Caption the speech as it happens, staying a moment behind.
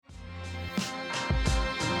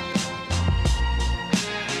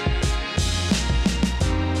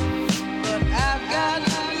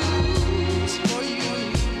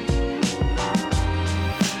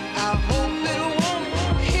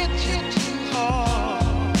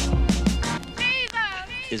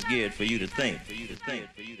is geared for you to think.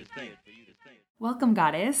 Welcome,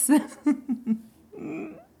 goddess.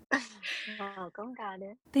 Welcome,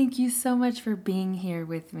 goddess. Thank you so much for being here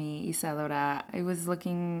with me, Isadora. I was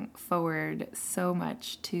looking forward so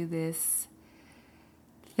much to this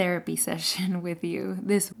therapy session with you,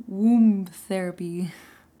 this womb therapy.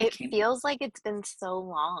 It feels like it's been so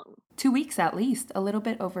long. 2 weeks at least, a little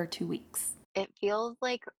bit over 2 weeks. It feels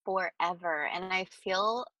like forever. And I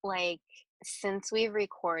feel like since we've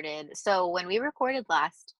recorded, so when we recorded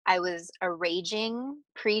last, I was a raging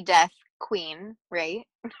pre-death queen, right?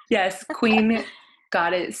 Yes, queen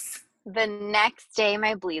goddess. The next day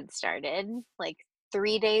my bleed started, like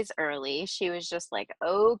 3 days early. She was just like,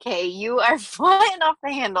 okay, you are flying off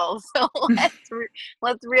the handle, so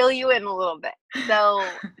let's reel you in a little bit. So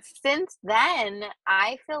since then,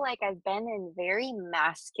 I feel like I've been in very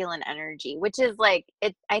masculine energy, which is like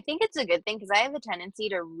it. I think it's a good thing because I have a tendency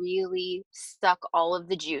to really suck all of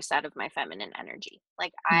the juice out of my feminine energy.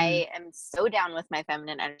 Like I am so down with my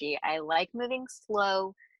feminine energy. I like moving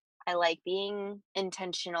slow. I like being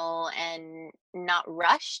intentional and not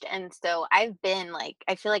rushed. And so I've been like,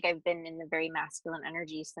 I feel like I've been in the very masculine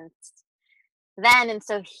energy since then. And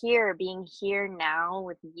so being here now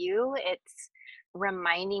with you, it's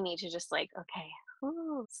reminding me to just like, okay,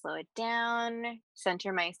 slow it down,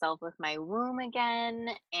 center myself with my womb again.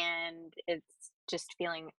 And it's just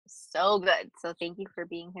feeling so good. So thank you for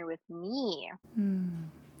being here with me.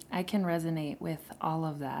 I can resonate with all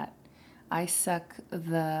of that. I suck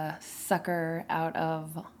the sucker out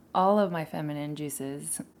of all of my feminine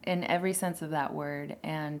juices in every sense of that word,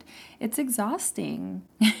 and it's exhausting.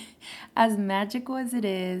 As magical as it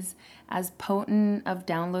is, as potent of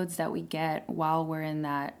downloads that we get while we're in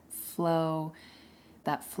that flow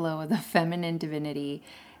of the feminine divinity,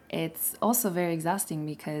 it's also very exhausting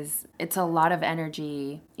because it's a lot of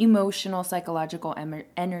energy, emotional, psychological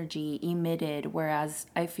energy emitted, whereas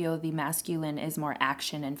I feel the masculine is more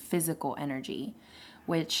action and physical energy,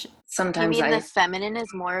 which sometimes You mean the feminine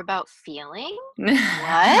is more about feeling?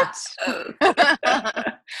 What?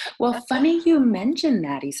 Well, funny you mentioned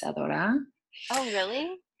that, Isadora. Oh,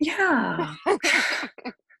 really? Yeah.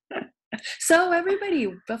 So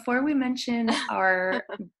everybody, before we mention our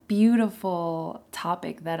beautiful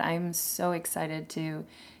topic that I'm so excited to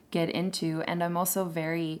get into, and I'm also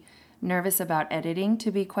very nervous about editing,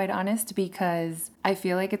 to be quite honest, because I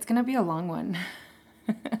feel like it's going to be a long one.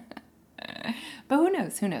 But who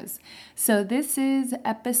knows? Who knows? So this is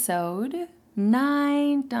episode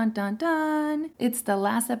 9. Dun dun dun. It's the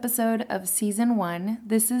last episode of season 1.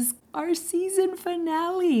 This is our season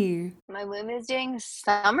finale. My womb is doing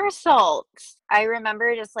somersaults. I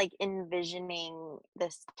remember just like envisioning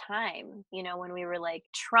this time, when we were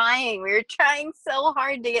trying so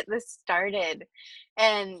hard to get this started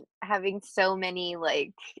and having so many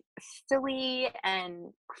like silly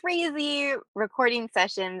and crazy recording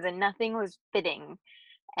sessions and nothing was fitting.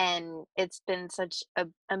 And it's been such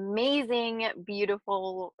an amazing,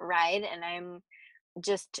 beautiful ride. And I'm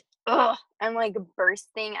like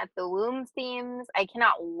bursting at the womb themes. I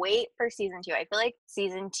cannot wait for season 2. I feel like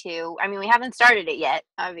season 2, I mean, we haven't started it yet,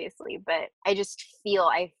 obviously, but I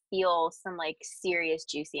feel some like serious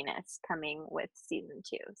juiciness coming with season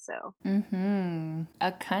 2. So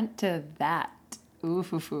A cunt to that.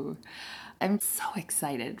 Ooh. I'm so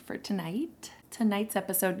excited for tonight. Tonight's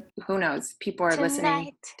episode. Who knows? People are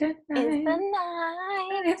listening. Tonight is the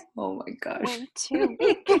night. Oh my gosh. When to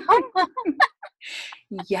become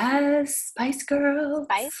Yes, Spice Girls.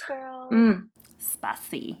 Spice Girls.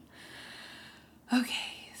 Spicy.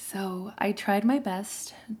 Okay, so I tried my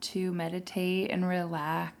best to meditate and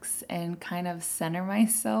relax and kind of center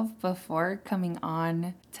myself before coming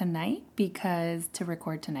on tonight to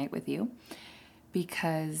record tonight with you,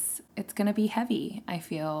 because it's going to be heavy. I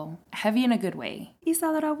feel heavy in a good way.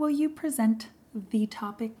 Isadora, will you present the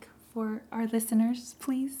topic for our listeners,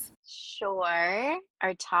 please? Sure.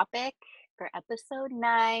 Our topic for episode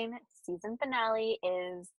 9, season finale,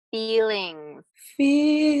 is feelings.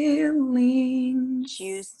 Feelings.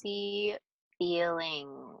 Juicy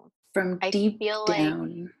feelings. From deep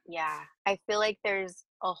down. I feel like there's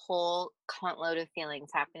a whole cuntload of feelings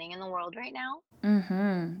happening in the world right now.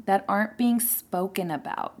 That aren't being spoken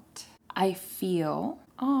about. I feel,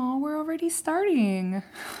 we're already starting.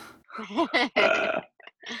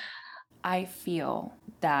 I feel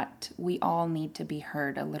that we all need to be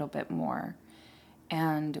heard a little bit more.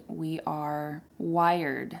 And we are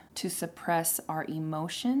wired to suppress our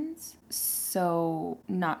emotions so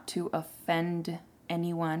not to offend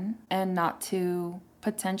anyone and not to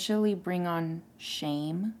potentially bring on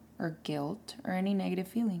shame or guilt or any negative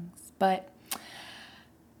feelings. But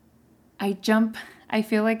I jump, I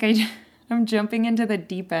feel like I'm jumping into the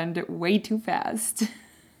deep end way too fast.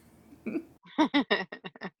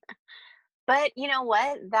 But you know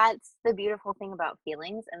what? That's the beautiful thing about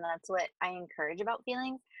feelings, and that's what I encourage about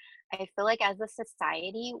feelings. I feel like as a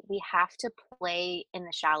society, we have to play in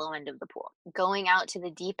the shallow end of the pool. Going out to the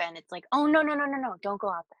deep end, it's like, oh, no, no, no, no, no, don't go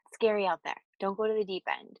out there. It's scary out there. Don't go to the deep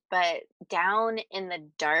end. But down in the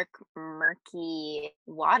dark, murky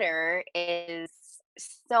water is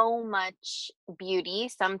so much beauty,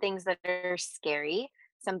 some things that are scary,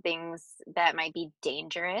 some things that might be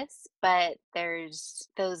dangerous, but there's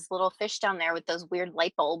those little fish down there with those weird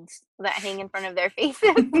light bulbs that hang in front of their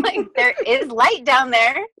faces. Like there is light down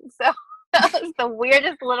there. So that was the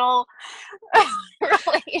weirdest little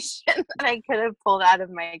relation that I could have pulled out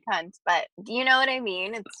of my cunt. But do you know what I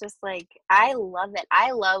mean? It's just like I love it.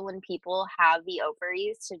 I love when people have the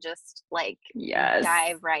ovaries to just like Yes.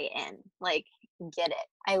 dive right in. Like get it.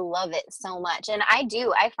 I love it so much. And I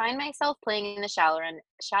do. I find myself playing in the shallow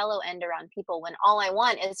end around people when all I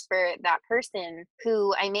want is for that person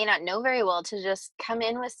who I may not know very well to just come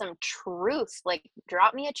in with some truth, like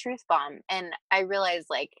drop me a truth bomb. And I realize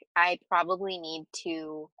like I probably need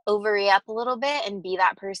to ovary up a little bit and be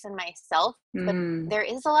that person myself. But Mm. there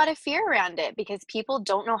is a lot of fear around it because people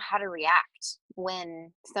don't know how to react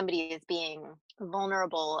when somebody is being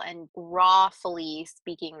vulnerable and rawfully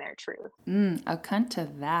speaking their truth. A cunt to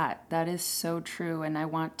that. That is so true. And I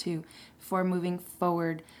want to, for moving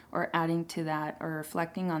forward or adding to that or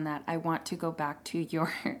reflecting on that, I want to go back to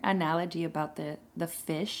your analogy about the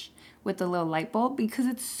fish with the little light bulb because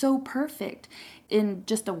it's so perfect in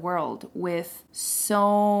just a world with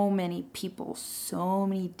so many people, so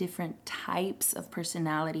many different types of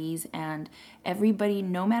personalities, and everybody,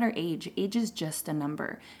 no matter age is just a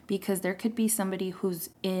number because there could be somebody who's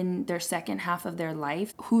in their second half of their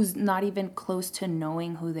life who's not even close to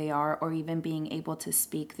knowing who they are or even being able to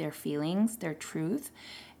speak their feelings, their truth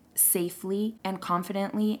safely and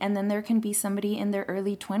confidently. And then there can be somebody in their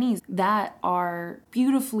early 20s that are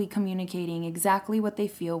beautifully communicating exactly what they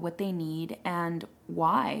feel, what they need, and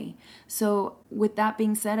why. So, with that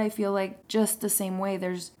being said, I feel like just the same way,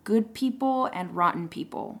 there's good people and rotten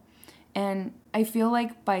people. And I feel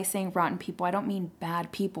like by saying rotten people, I don't mean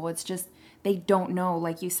bad people. It's just they don't know,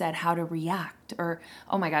 like you said, how to react. Or,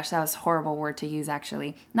 oh my gosh, that was a horrible word to use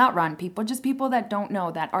actually. Not rotten people, just people that don't know,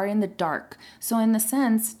 that are in the dark. So, in the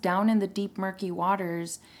sense, down in the deep, murky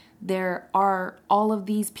waters, there are all of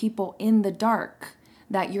these people in the dark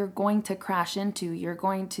that you're going to crash into, you're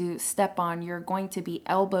going to step on, you're going to be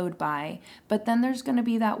elbowed by. But then there's going to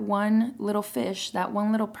be that one little fish, that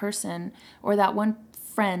one little person, or that one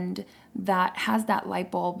friend that has that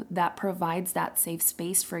light bulb that provides that safe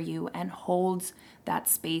space for you and holds that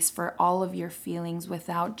space for all of your feelings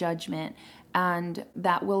without judgment and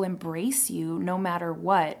that will embrace you no matter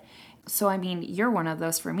what. So, I mean, you're one of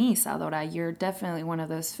those for me, Salora. You're definitely one of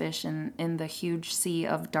those fish in the huge sea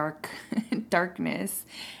of darkness.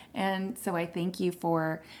 And so I thank you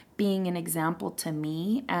for being an example to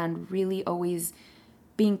me and really always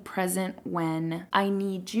being present when I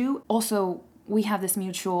need you. Also, we have this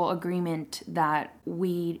mutual agreement that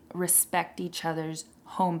we respect each other's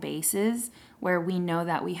home bases, where we know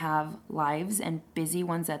that we have lives and busy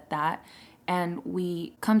ones at that. And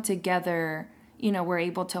we come together, we're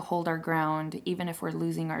able to hold our ground even if we're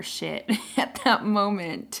losing our shit at that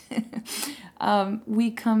moment.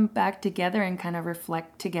 We come back together and kind of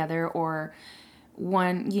reflect together, or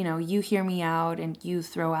one, you hear me out and you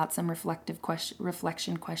throw out some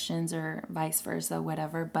reflection questions or vice versa,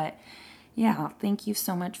 whatever. But yeah, thank you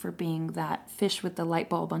so much for being that fish with the light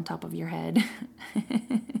bulb on top of your head.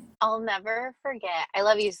 I'll never forget. I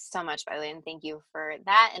love you so much, by the way, and thank you for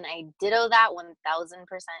that. And I ditto that 1000%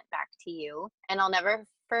 back to you. And I'll never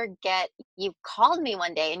forget you called me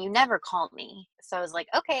one day and you never called me. So I was like,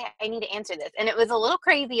 okay, I need to answer this. And it was a little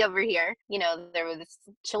crazy over here. There was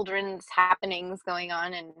children's happenings going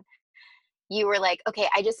on, and you were like, okay,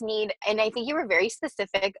 I just need, and I think you were very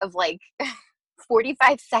specific of like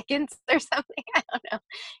 45 seconds or something. I don't know.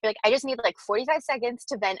 You're like, I just need like 45 seconds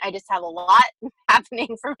to vent. I just have a lot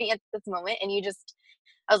happening for me at this moment. And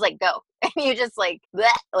I was like, go. And you just like, bleh,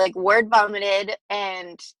 like word vomited.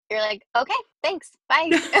 And you're like, okay, thanks. Bye.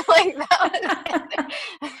 Like that was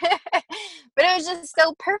it. But it was just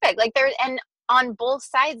so perfect. Like and on both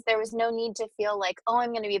sides, there was no need to feel like, oh,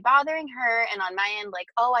 I'm going to be bothering her. And on my end, like,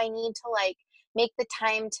 oh, I need to like make the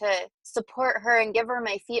time to support her and give her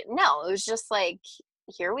my feet. No, it was just like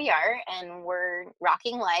here we are and we're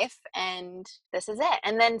rocking life and this is it.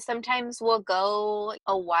 And then sometimes we'll go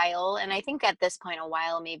a while, and I think at this point a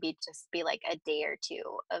while maybe just be like a day or two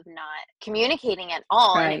of not communicating at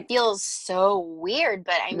all, and it Right. feels so weird,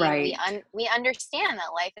 but I mean Right. we understand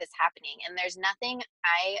that life is happening, and there's nothing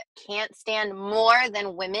I can't stand more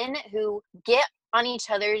than women who get on each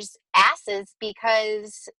other's asses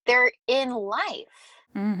because they're in life.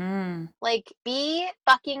 Mm-hmm. Like, be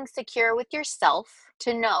fucking secure with yourself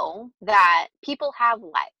to know that people have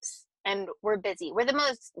lives and we're busy. We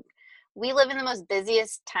live in the most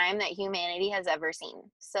busiest time that humanity has ever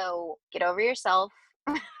seen. So get over yourself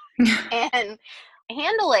and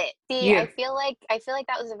handle it. See, Yeah. I feel like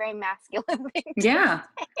that was a very masculine thing to Yeah.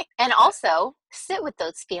 say. And also sit with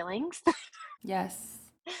those feelings Yes.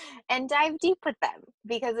 and dive deep with them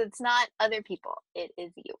because it's not other people. It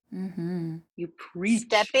is you. Mm-hmm. You preach.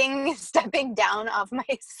 Stepping down off my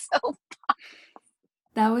soap.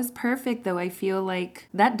 That was perfect, though. I feel like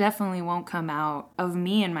that definitely won't come out of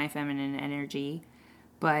me and my feminine energy.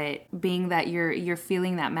 But being that you're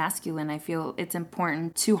feeling that masculine, I feel it's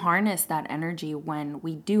important to harness that energy when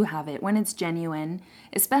we do have it, when it's genuine,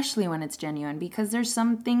 especially when it's genuine, because there's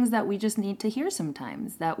some things that we just need to hear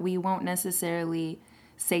sometimes that we won't necessarily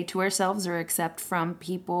say to ourselves or accept from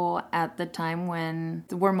people at the time when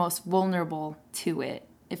we're most vulnerable to it,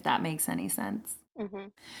 if that makes any sense. Hmm.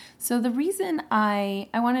 So the reason I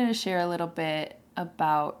wanted to share a little bit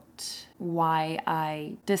about why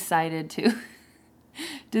I decided to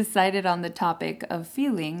decided on the topic of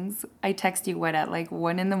feelings. I text you what at like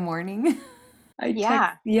 1 a.m. I text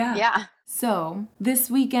Yeah. yeah. Yeah. So, this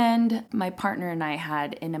weekend, my partner and I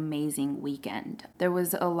had an amazing weekend. There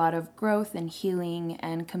was a lot of growth and healing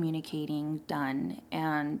and communicating done,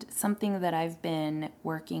 and something that I've been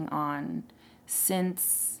working on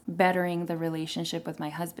since bettering the relationship with my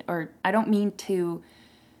husband. Or, I don't mean to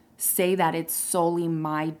say that it's solely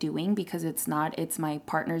my doing because it's not, it's my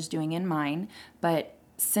partner's doing and mine. But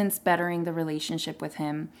since bettering the relationship with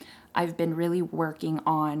him, I've been really working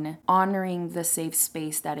on honoring the safe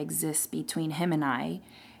space that exists between him and I,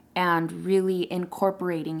 and really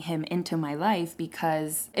incorporating him into my life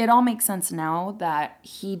because it all makes sense now that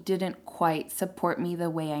he didn't quite support me the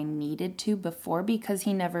way I needed to before because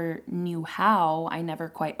he never knew how. I never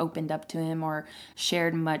quite opened up to him or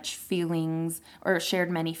shared much feelings or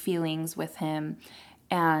shared many feelings with him.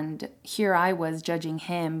 And here I was judging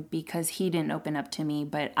him because he didn't open up to me,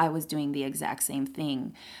 but I was doing the exact same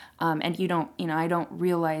thing. And I don't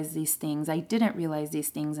realize these things. I didn't realize these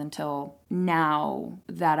things until now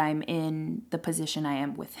that I'm in the position I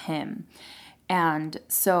am with him. And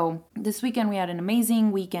so this weekend we had an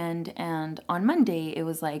amazing weekend. And on Monday, it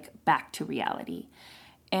was like back to reality.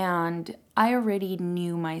 And I already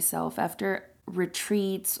knew myself after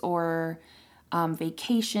retreats or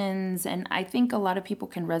vacations. And I think a lot of people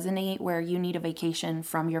can resonate where you need a vacation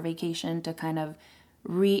from your vacation to kind of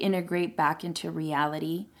reintegrate back into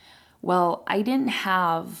reality. Well, I didn't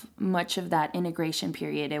have much of that integration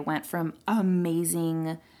period. It went from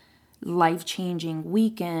amazing, life changing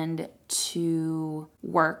weekend to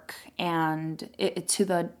work and to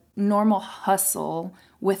the normal hustle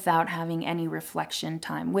without having any reflection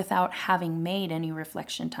time, without having made any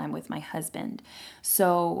reflection time with my husband.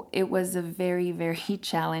 So it was a very, very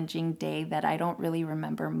challenging day that I don't really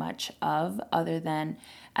remember much of, other than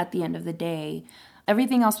at the end of the day,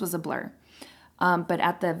 everything else was a blur. But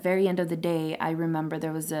at the very end of the day, I remember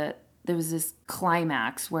there was this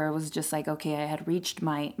climax where it was just like, okay, I had reached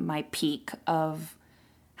my peak of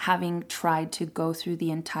having tried to go through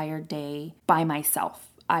the entire day by myself.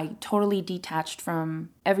 I totally detached from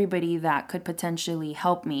everybody that could potentially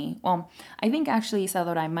help me. Well, I think actually,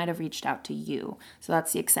 Salvador, I might have reached out to you, so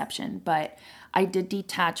that's the exception. But I did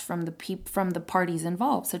detach from from the parties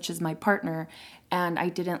involved, such as my partner, and I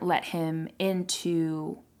didn't let him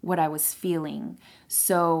into what I was feeling.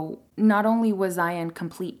 So not only was I in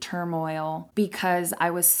complete turmoil because I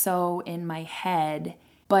was so in my head,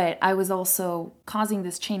 but I was also causing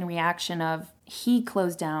this chain reaction of he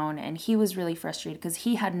closed down and he was really frustrated because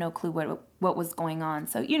he had no clue what was going on.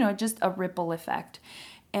 So, just a ripple effect.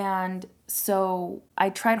 And so I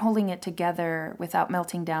tried holding it together without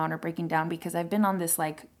melting down or breaking down because I've been on this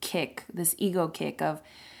like kick, this ego kick of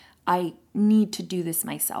I need to do this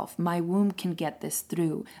myself. My womb can get this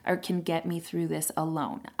through or can get me through this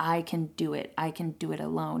alone. I can do it. I can do it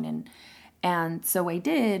alone. And so I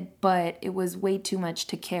did, but it was way too much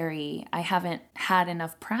to carry. I haven't had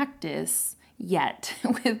enough practice yet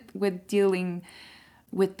with dealing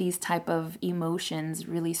with these type of emotions,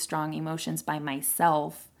 really strong emotions by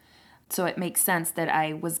myself, So it makes sense that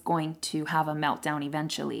I was going to have a meltdown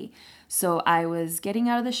eventually. So I was getting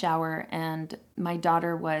out of the shower and my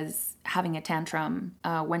daughter was having a tantrum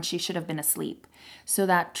when she should have been asleep. So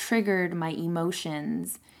that triggered my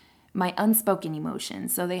emotions, my unspoken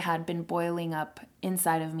emotions. So they had been boiling up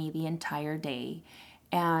inside of me the entire day.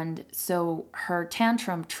 And so her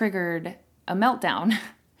tantrum triggered a meltdown.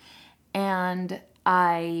 And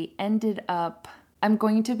I ended up, I'm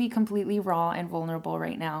going to be completely raw and vulnerable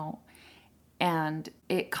right now. And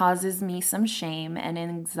it causes me some shame and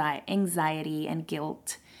anxiety and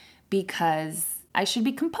guilt because I should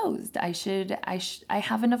be composed. I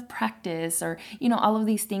have enough practice, or, all of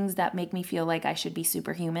these things that make me feel like I should be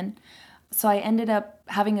superhuman. So I ended up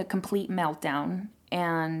having a complete meltdown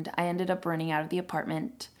and I ended up running out of the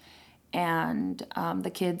apartment. And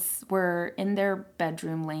the kids were in their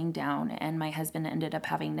bedroom laying down, and my husband ended up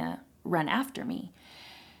having to run after me.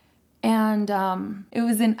 And it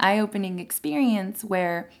was an eye-opening experience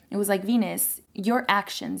where it was like, Venus, your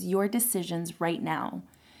actions, your decisions right now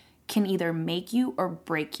can either make you or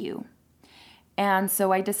break you. And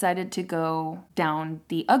so I decided to go down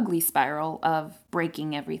the ugly spiral of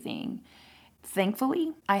breaking everything.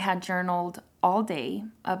 Thankfully, I had journaled all day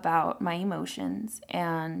about my emotions.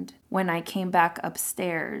 And when I came back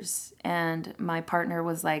upstairs and my partner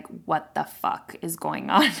was like, what the fuck is going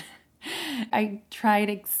on? I tried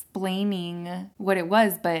explaining what it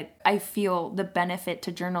was, but I feel the benefit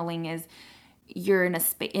to journaling is you're in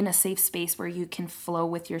a safe space where you can flow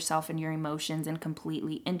with yourself and your emotions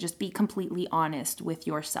and just be completely honest with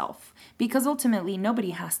yourself, because ultimately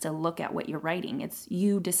nobody has to look at what you're writing. It's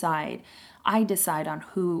you decide. I decide on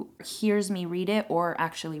who hears me read it or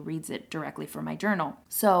actually reads it directly from my journal.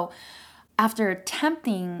 So after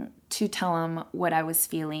attempting to tell him what I was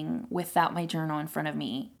feeling without my journal in front of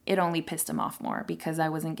me, it only pissed him off more because I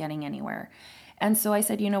wasn't getting anywhere. And so I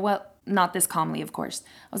said, you know what? Not this calmly, of course.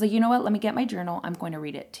 I was like, you know what? Let me get my journal. I'm going to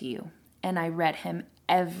read it to you. And I read him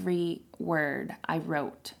every word I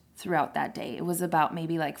wrote throughout that day. It was about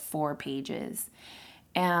maybe like 4 pages.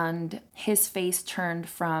 And his face turned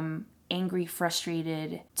from angry,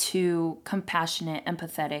 frustrated to compassionate,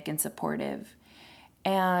 empathetic, and supportive.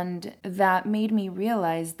 And that made me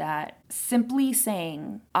realize that simply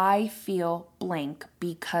saying, I feel blank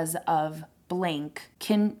because of blank,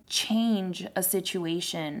 can change a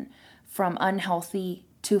situation from unhealthy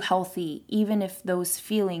to healthy, even if those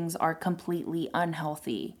feelings are completely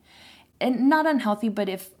unhealthy. And not unhealthy, but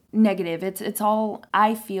if negative, it's all,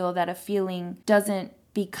 I feel that a feeling doesn't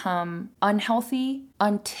become unhealthy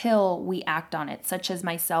until we act on it, such as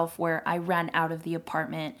myself, where I ran out of the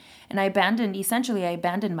apartment and I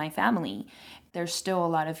abandoned my family. There's still a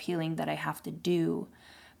lot of healing that I have to do.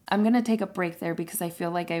 I'm going to take a break there because I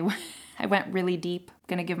feel like I went really deep. I'm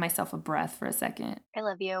going to give myself a breath for a second. I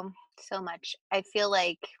love you so much. I feel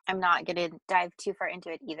like I'm not going to dive too far into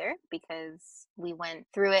it either because we went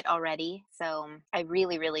through it already. So I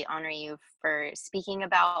really, really honor you for speaking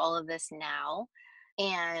about all of this now.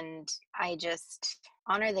 And I just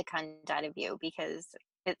honor the cunt out of you because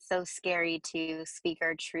it's so scary to speak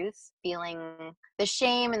our truth, feeling the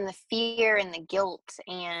shame and the fear and the guilt.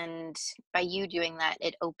 And by you doing that,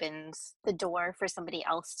 it opens the door for somebody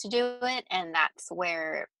else to do it. And that's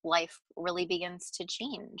where life really begins to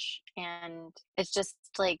change. And it's just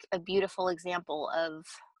like a beautiful example of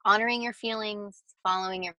honoring your feelings,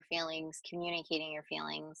 following your feelings, communicating your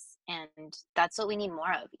feelings. And that's what we need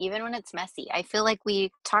more of, even when it's messy. I feel like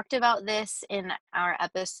we talked about this in our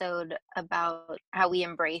episode about how we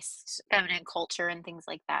embraced feminine culture and things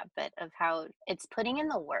like that, but of how it's putting in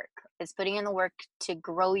the work. It's putting in the work to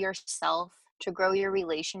grow yourself, to grow your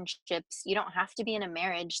relationships. You don't have to be in a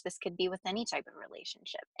marriage. This could be with any type of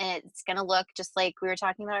relationship. And it's going to look just like we were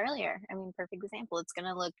talking about earlier. I mean, perfect example. It's going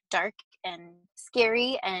to look dark and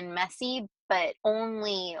scary and messy, but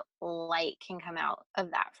only light can come out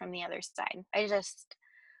of that from the other side. I just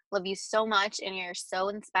love you so much and you're so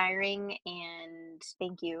inspiring, and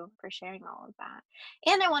thank you for sharing all of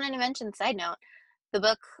that. And I wanted to mention, side note, the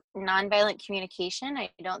book Nonviolent Communication, I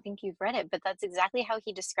don't think you've read it, but that's exactly how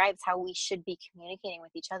he describes how we should be communicating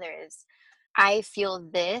with each other is, I feel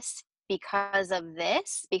this because of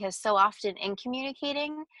this, because so often in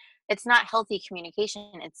communicating, it's not healthy communication.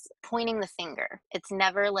 It's pointing the finger. It's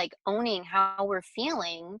never like owning how we're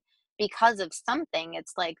feeling because of something.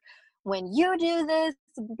 It's like, when you do this,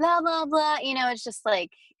 blah, blah, blah, it's just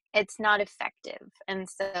like, it's not effective. And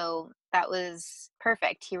so that was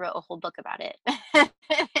perfect. He wrote a whole book about it.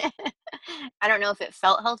 I don't know if it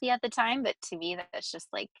felt healthy at the time, but to me, that's just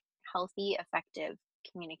like healthy, effective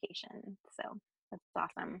communication. So that's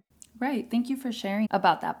awesome. Right. Thank you for sharing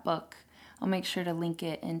about that book. I'll make sure to link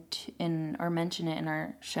it in or mention it in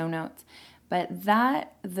our show notes. But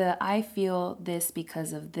that the I feel this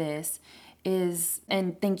because of this is,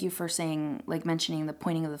 and thank you for saying, like mentioning the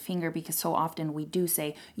pointing of the finger, because so often we do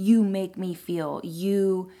say, you make me feel,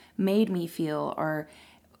 you made me feel, or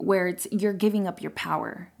where it's you're giving up your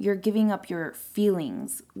power, you're giving up your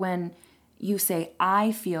feelings. When you say,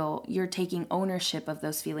 I feel, you're taking ownership of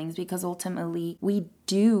those feelings, because ultimately we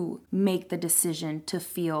do make the decision to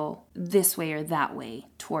feel this way or that way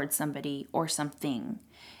towards somebody or something.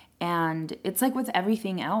 And it's like with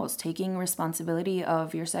everything else, taking responsibility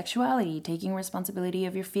of your sexuality, taking responsibility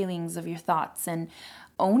of your feelings, of your thoughts, and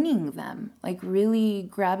owning them. Like really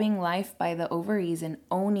grabbing life by the ovaries and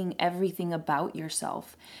owning everything about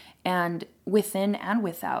yourself, and within and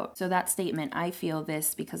without. So that statement, I feel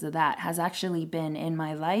this because of that, has actually been in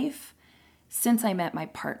my life since I met my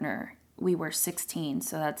partner. We were 16,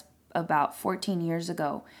 so that's about 14 years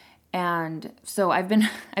ago. And so I've been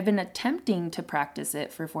I've been attempting to practice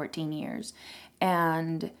it for 14 years.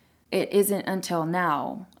 And it isn't until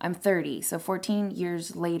now, I'm 30, so 14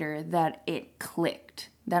 years later, that it clicked.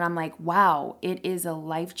 That I'm like, wow, it is a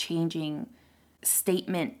life-changing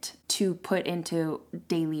statement to put into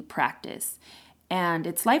daily practice. And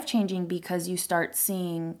it's life changing because you start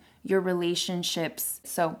seeing your relationships.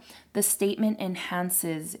 So the statement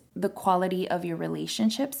enhances the quality of your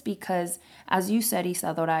relationships because, as you said,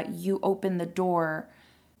 Isadora, you open the door,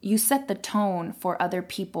 you set the tone for other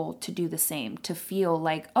people to do the same, to feel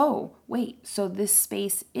like, oh, wait, so this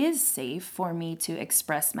space is safe for me to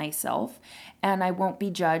express myself, and I won't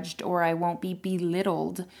be judged or I won't be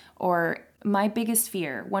belittled. Or my biggest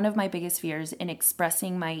fear, one of my biggest fears in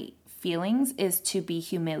expressing my feelings, is to be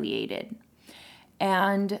humiliated.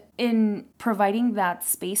 And in providing that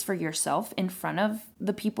space for yourself in front of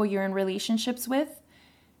the people you're in relationships with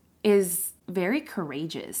is very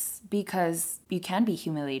courageous, because you can be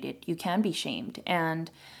humiliated, you can be shamed,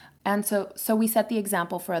 and so we set the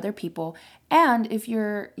example for other people. And if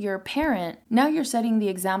you're a parent, now you're setting the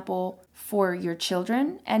example for your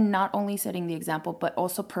children, and not only setting the example, but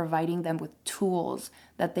also providing them with tools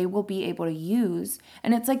that they will be able to use.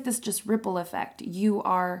 And it's like this just ripple effect. You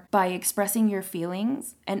are, by expressing your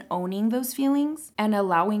feelings and owning those feelings and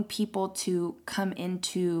allowing people to come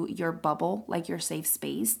into your bubble, like your safe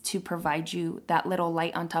space, to provide you that little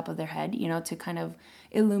light on top of their head, to kind of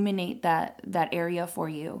illuminate that area for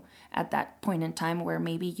you at that point in time where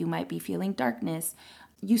maybe you might be feeling darkness.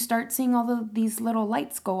 You start seeing all of these little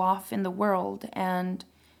lights go off in the world. And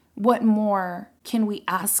what more can we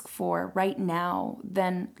ask for right now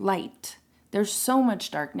than light? There's so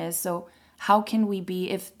much darkness. So how can we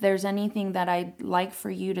be, if there's anything that I'd like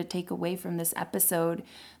for you to take away from this episode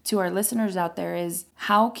to our listeners out there, is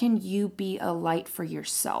how can you be a light for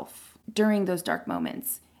yourself during those dark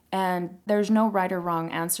moments? And there's no right or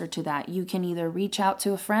wrong answer to that. You can either reach out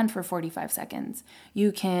to a friend for 45 seconds.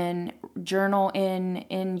 You can journal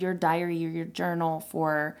in your diary or your journal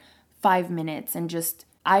for 5 minutes and just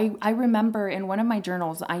I remember in one of my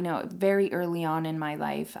journals, I know very early on in my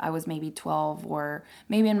life, I was maybe 12 or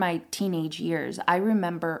maybe in my teenage years, I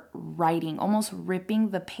remember writing, almost ripping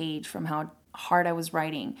the page from how hard I was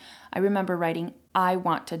writing. I remember writing, I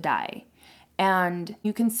want to die. And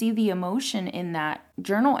you can see the emotion in that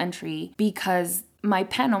journal entry because my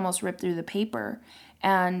pen almost ripped through the paper,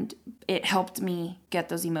 and it helped me get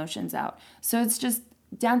those emotions out. So it's just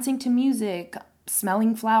dancing to music,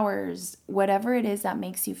 smelling flowers, whatever it is that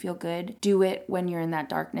makes you feel good, do it when you're in that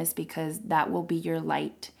darkness, because that will be your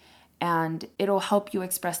light. And it'll help you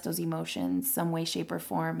express those emotions some way, shape, or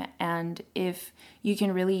form. And if you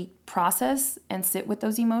can really process and sit with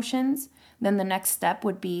those emotions, then the next step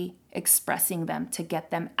would be expressing them to get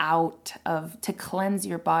them out of, to cleanse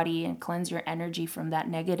your body and cleanse your energy from that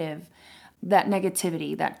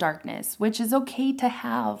negativity, that darkness, which is okay to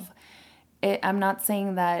have. I'm not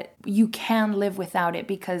saying that you can live without it,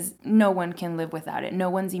 because no one can live without it. No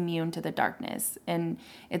one's immune to the darkness. And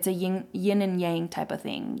it's a yin and yang type of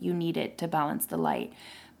thing. You need it to balance the light.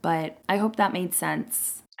 But I hope that made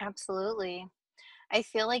sense. Absolutely. I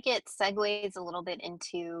feel like it segues a little bit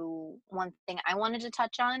into one thing I wanted to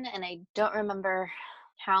touch on, and I don't remember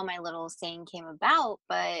how my little saying came about,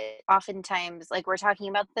 but oftentimes, like, we're talking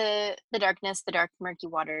about the darkness, the dark murky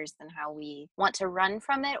waters, and how we want to run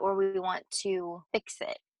from it, or we want to fix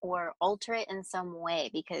it or alter it in some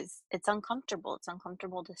way because it's uncomfortable. It's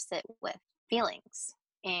uncomfortable to sit with feelings.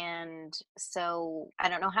 And so I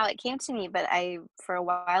don't know how it came to me, but I, for a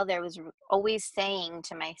while there, was always saying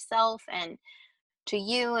to myself and to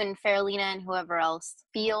you and Faralina and whoever else,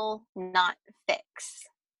 feel, not fix.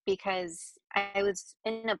 Because I was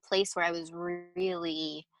in a place where I was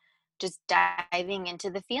really just diving into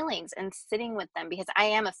the feelings and sitting with them because I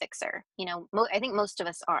am a fixer. You know, I think most of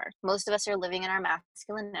us are. Most of us are living in our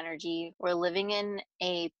masculine energy. We're living in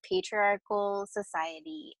a patriarchal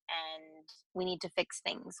society and we need to fix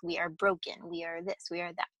things. We are broken. We are this, we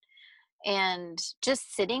are that. And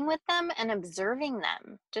just sitting with them and observing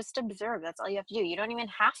them, just observe. That's all you have to do. You don't even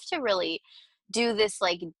have to really do this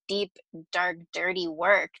like deep, dark, dirty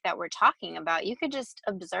work that we're talking about. You could just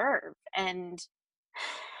observe. And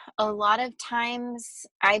a lot of times,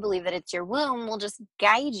 I believe that it's your womb will just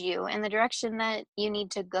guide you in the direction that you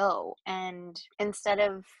need to go. And instead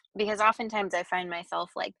of, because oftentimes I find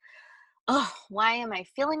myself like, oh, why am I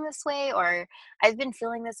feeling this way? Or I've been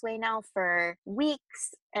feeling this way now for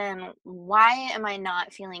weeks. And why am I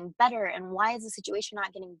not feeling better? And why is the situation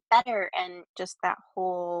not getting better? And just that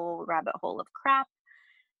whole rabbit hole of crap.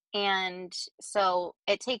 And so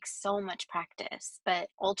it takes so much practice, but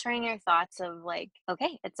altering your thoughts of like,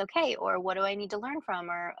 okay, it's okay, or what do I need to learn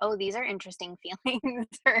from, or oh, these are interesting feelings,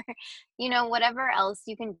 or whatever else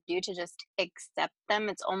you can do to just accept them.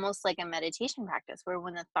 It's almost like a meditation practice where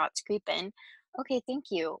when the thoughts creep in, okay,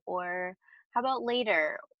 thank you, or how about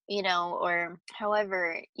later, or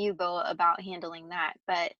however you go about handling that.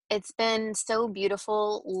 But it's been so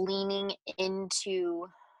beautiful leaning into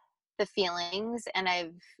the feelings, and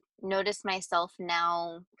I've noticed myself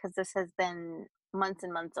now, because this has been months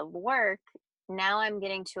and months of work. Now I'm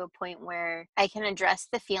getting to a point where I can address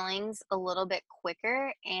the feelings a little bit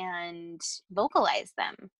quicker and vocalize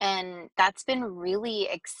them. And that's been really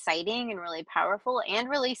exciting and really powerful and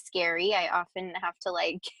really scary. I often have to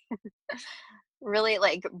like really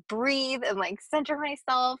like breathe and like center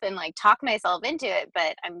myself and like talk myself into it,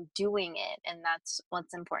 but I'm doing it, and that's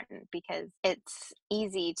what's important, because it's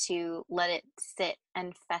easy to let it sit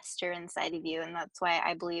and fester inside of you. And that's why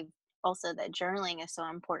I believe also that journaling is so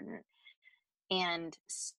important and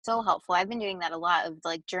so helpful. I've been doing that a lot, of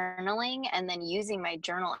like journaling and then using my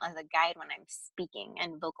journal as a guide when I'm speaking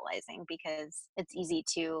and vocalizing, because it's easy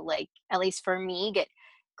to, like, at least for me, get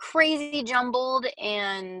crazy jumbled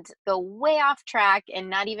and go way off track and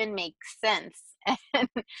not even make sense. And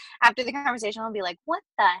after the conversation, I'll be like, what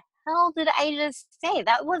the hell did I just say?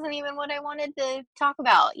 That wasn't even what I wanted to talk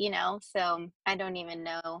about. So I don't even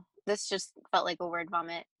know. This just felt like a word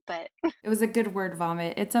vomit, but It was a good word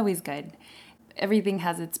vomit. It's always good. Everything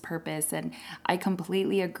has its purpose, and I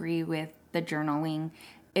completely agree with the journaling.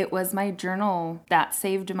 It was my journal that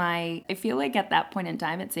saved I feel like at that point in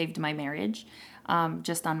time, it saved my marriage.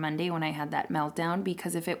 Just on Monday when I had that meltdown,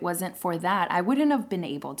 because if it wasn't for that, I wouldn't have been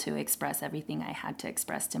able to express everything I had to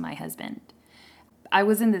express to my husband. I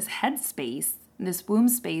was in this headspace, this womb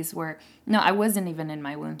space where, no, I wasn't even in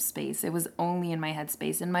my womb space. It was only in my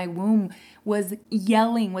headspace. And my womb was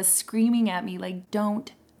yelling, was screaming at me like,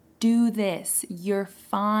 don't do this. You're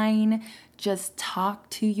fine. Just talk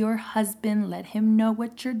to your husband. Let him know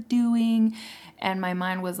what you're doing. And my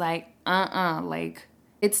mind was like, like,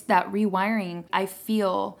 it's that rewiring. I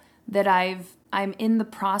feel that I'm in the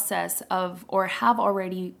process of, or have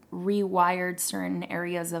already rewired certain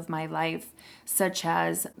areas of my life, such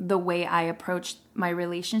as the way I approach my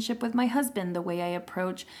relationship with my husband, the way I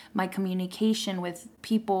approach my communication with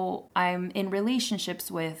people I'm in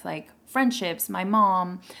relationships with, like friendships, my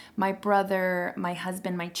mom, my brother, my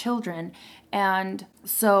husband, my children. And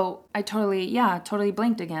so I totally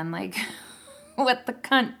blinked again. Like, what the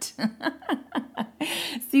cunt?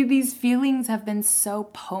 See, these feelings have been so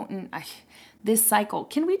potent. This cycle.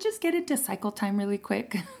 Can we just get into cycle time really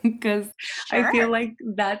quick? Because I feel sure. like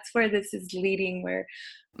that's where this is leading, where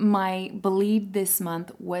my bleed this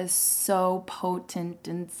month was so potent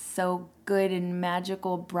and so good and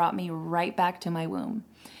magical, brought me right back to my womb.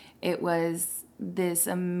 It was this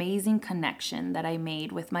amazing connection that I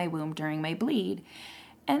made with my womb during my bleed.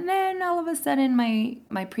 And then all of a sudden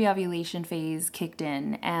my pre-ovulation phase kicked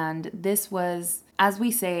in, and this was, as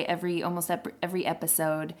we say almost every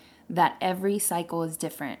episode, that every cycle is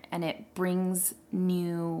different and it brings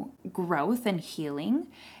new growth and healing.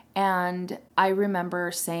 And I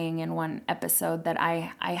remember saying in one episode that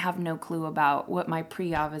I have no clue about what my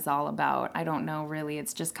pre-ov is all about. I don't know really.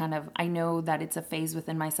 It's just kind of, I know that it's a phase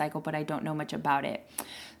within my cycle, but I don't know much about it.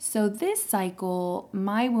 So this cycle,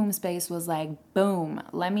 my womb space was like, boom,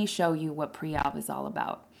 let me show you what pre-ov is all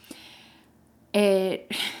about.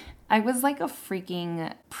 I was like a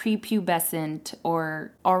freaking prepubescent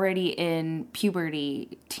or already in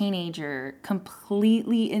puberty teenager,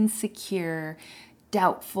 completely insecure,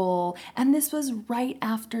 doubtful. And this was right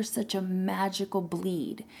after such a magical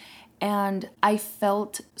bleed. And I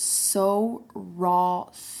felt so raw,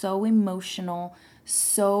 so emotional,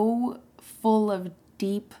 so full of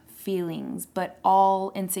deep feelings, but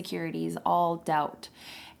all insecurities, all doubt.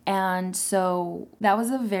 And so that was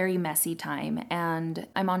a very messy time. And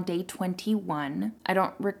I'm on day 21. I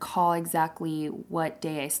don't recall exactly what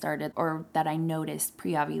day I started or that I noticed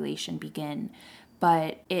pre ovulation begin,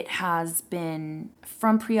 but it has been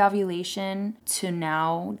from pre ovulation to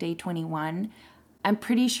now, day 21. I'm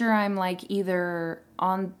pretty sure I'm like either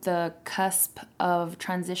on the cusp of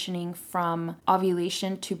transitioning from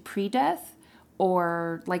ovulation to pre-death,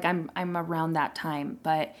 or like I'm around that time,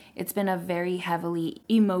 but it's been a very heavily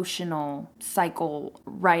emotional cycle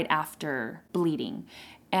right after bleeding.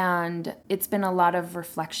 And it's been a lot of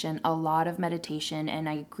reflection, a lot of meditation. And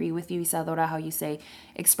I agree with you, Isadora, how you say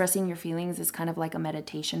expressing your feelings is kind of like a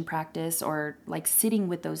meditation practice, or like sitting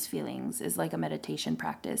with those feelings is like a meditation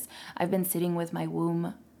practice. I've been sitting with my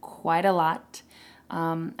womb quite a lot.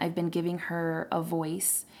 I've been giving her a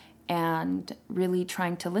voice and really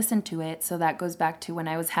trying to listen to it. So that goes back to when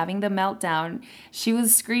I was having the meltdown. She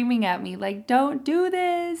was screaming at me like, "Don't do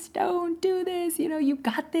this, don't do this, you know, you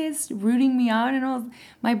got this," rooting me on. And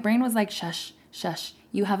my brain was like, "Shush, shush,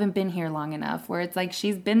 you haven't been here long enough." Where it's like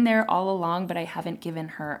she's been there all along, but I haven't given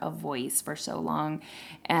her a voice for so long.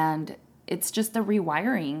 And it's just the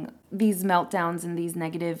rewiring, these meltdowns and these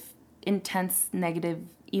negative, intense negative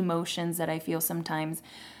emotions that I feel sometimes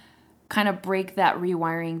kind of break that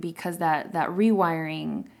rewiring, because that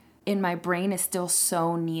rewiring in my brain is still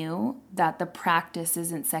so new that the practice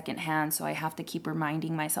isn't secondhand. So I have to keep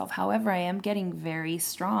reminding myself. However, I am getting very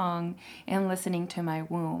strong in listening to my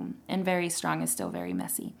womb, and very strong is still very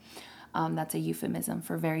messy. That's a euphemism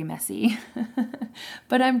for very messy.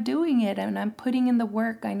 But I'm doing it and I'm putting in the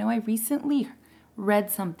work. I know I recently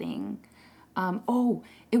read something.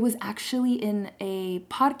 It was actually in a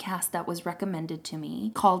podcast that was recommended to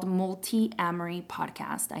me called Multi Amory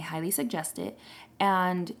Podcast. I highly suggest it.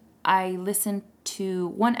 And I listened to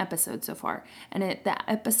one episode so far, and that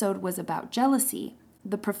episode was about jealousy.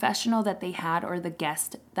 The professional that they had, or the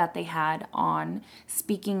guest that they had on,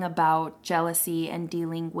 speaking about jealousy and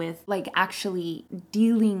dealing with, like, actually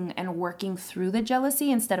dealing and working through the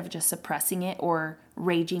jealousy instead of just suppressing it or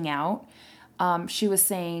raging out. She was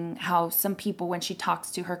saying how some people, when she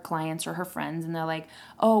talks to her clients or her friends, and they're like,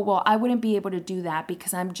 "Oh, well, I wouldn't be able to do that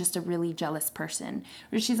because I'm just a really jealous person."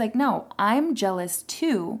 Or she's like, "No, I'm jealous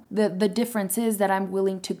too. The difference is that I'm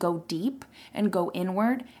willing to go deep and go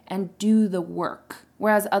inward and do the work."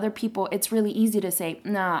 Whereas other people, it's really easy to say,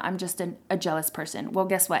 "Nah, I'm just a jealous person." Well,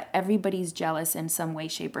 guess what? Everybody's jealous in some way,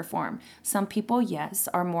 shape, or form. Some people, yes,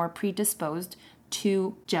 are more predisposed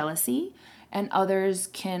to jealousy, and others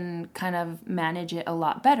can kind of manage it a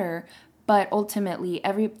lot better. But ultimately,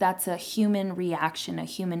 that's a human reaction, a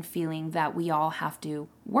human feeling that we all have to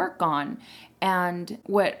work on. And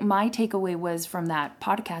what my takeaway was from that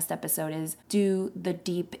podcast episode is do the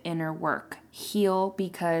deep inner work, heal,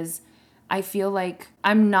 because I feel like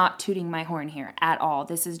I'm not tooting my horn here at all.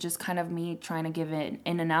 This is just kind of me trying to give it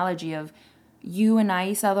an analogy of you and I,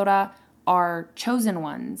 Isadora, are chosen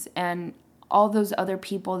ones, and all those other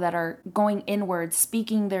people that are going inward,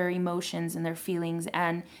 speaking their emotions and their feelings,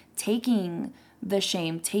 and taking the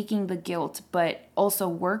shame, taking the guilt, but also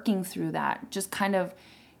working through that, just kind of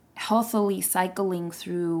healthily cycling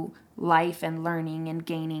through life and learning and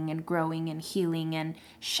gaining and growing and healing and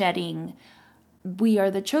shedding. We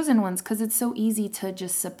are the chosen ones, because it's so easy to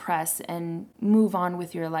just suppress and move on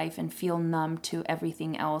with your life and feel numb to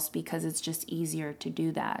everything else, because it's just easier to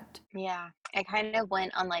do that. Yeah, I kind of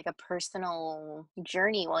went on like a personal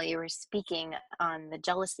journey while you were speaking on the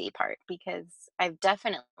jealousy part, because I've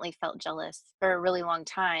definitely felt jealous for a really long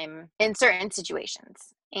time in certain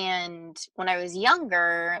situations. And when I was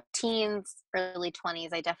younger, teens, early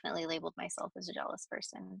 20s, I definitely labeled myself as a jealous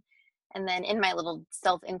person. And then in my little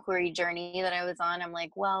self inquiry journey that I was on, I'm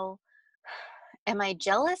like, well, am I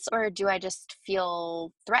jealous, or do I just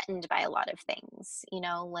feel threatened by a lot of things? You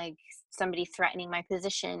know, like somebody threatening my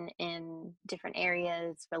position in different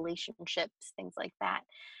areas, relationships, things like that.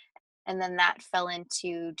 And then that fell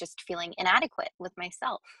into just feeling inadequate with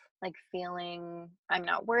myself, like feeling I'm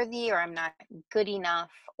not worthy, or I'm not good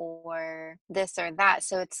enough, or this or that.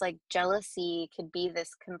 So it's like jealousy could be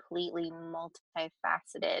this completely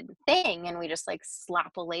multifaceted thing, and we just like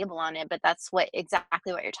slap a label on it. But that's what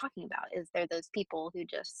exactly what you're talking about, is there those people who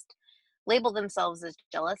just label themselves as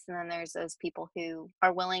jealous, and then there's those people who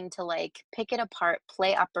are willing to like pick it apart,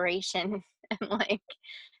 play operation, and like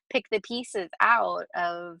pick the pieces out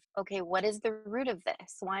of, okay, what is the root of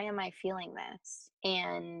this? Why am I feeling this?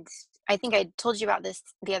 And I think I told you about this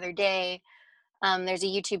the other day. There's a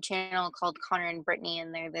YouTube channel called Connor and Brittany,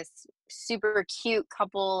 and they're this super cute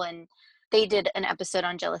couple. And they did an episode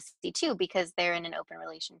on jealousy too, because they're in an open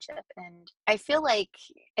relationship. And I feel like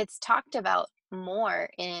it's talked about more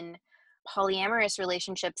in polyamorous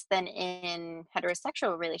relationships than in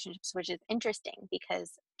heterosexual relationships, which is interesting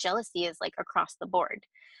because jealousy is like across the board.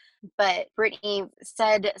 But Brittany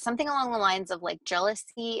said something along the lines of like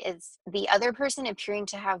jealousy is the other person appearing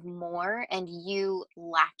to have more and you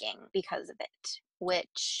lacking because of it,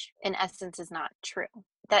 which in essence is not true.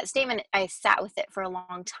 That statement, I sat with it for a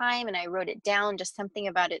long time and I wrote it down. Just something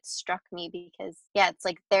about it struck me because yeah, it's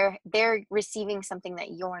like they're receiving something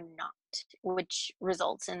that you're not, which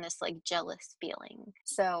results in this like jealous feeling.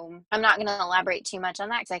 So I'm not going to elaborate too much on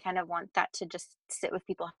that because I kind of want that to just sit with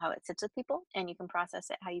people how it sits with people, and you can process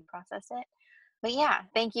it how you process it. But yeah,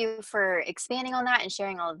 thank you for expanding on that and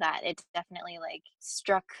sharing all of that. It definitely like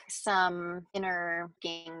struck some inner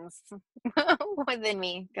things within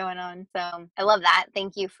me going on. So I love that.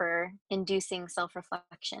 Thank you for inducing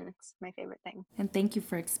self-reflection. It's my favorite thing. And thank you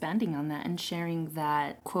for expanding on that and sharing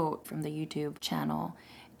that quote from the YouTube channel.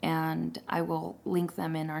 And I will link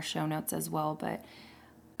them in our show notes as well. But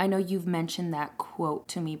I know you've mentioned that quote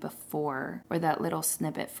to me before, or that little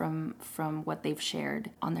snippet from what they've shared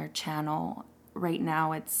on their channel. Right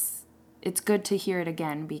now it's good to hear it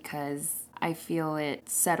again because I feel it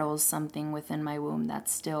settles something within my womb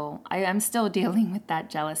that's still I'm still dealing with that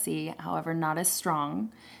jealousy, however not as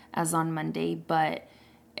strong as on Monday, but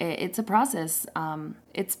it's a process.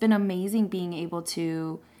 It's been amazing being able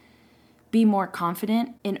to be more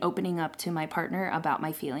confident in opening up to my partner about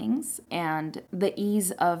my feelings, and the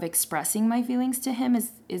ease of expressing my feelings to him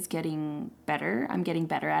is getting better. I'm getting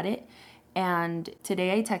better at it. And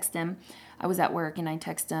today I text him. I was at work and I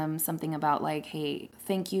text him something about like, hey,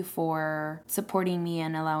 thank you for supporting me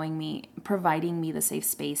and providing me the safe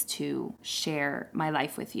space to share my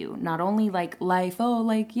life with you. Not only like life, oh,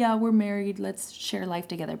 like, yeah, we're married, let's share life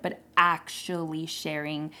together, but actually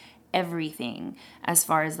sharing everything as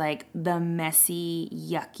far as like the messy,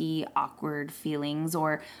 yucky, awkward feelings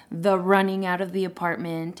or the running out of the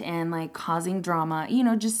apartment and like causing drama,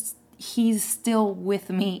 just he's still with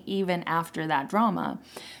me even after that drama.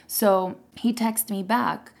 So he texted me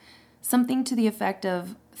back something to the effect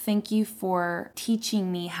of, thank you for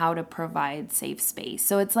teaching me how to provide safe space.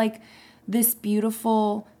 So it's like this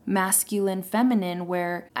beautiful masculine feminine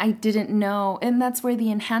where I didn't know, and that's where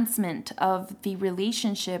the enhancement of the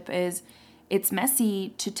relationship is. It's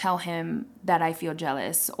messy to tell him that I feel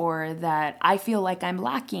jealous or that I feel like I'm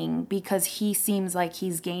lacking because he seems like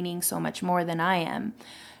he's gaining so much more than I am.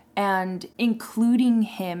 And including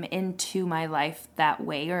him into my life that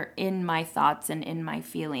way, or in my thoughts and in my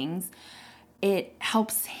feelings, it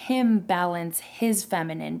helps him balance his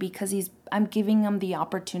feminine because I'm giving him the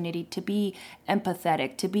opportunity to be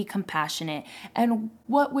empathetic, to be compassionate. And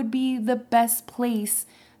what would be the best place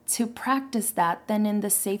to practice that than in the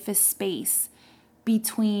safest space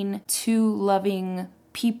between two loving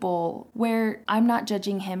people where I'm not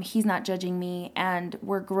judging him, he's not judging me, and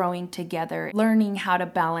we're growing together, learning how to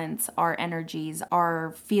balance our energies,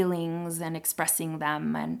 our feelings, and expressing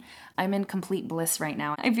them. And I'm in complete bliss right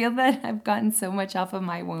now. I feel that I've gotten so much off of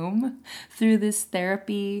my womb through this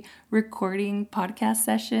therapy recording podcast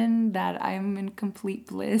session that I'm in complete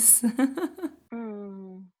bliss.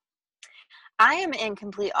 Mm. I am in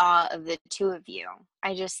complete awe of the two of you.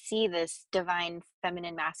 I just see this divine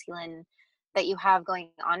feminine masculine that you have going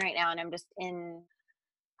on right now, and I'm just in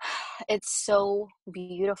it's so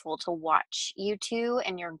beautiful to watch you two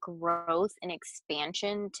and your growth and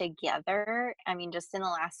expansion together. I mean, just in the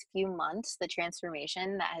last few months, the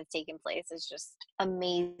transformation that has taken place is just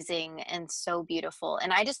amazing and so beautiful.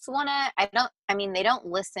 And I just want to, they don't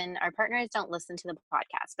listen, our partners don't listen to the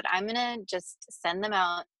podcast, but I'm going to just send them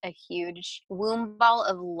out a huge womb ball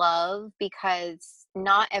of love because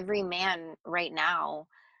not every man right now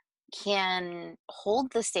can hold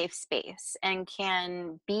the safe space and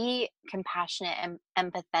can be compassionate and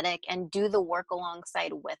empathetic and do the work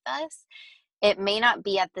alongside with us. It may not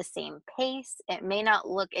be at the same pace. It may not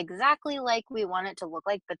look exactly like we want it to look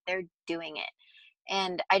like, but they're doing it.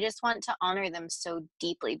 And I just want to honor them so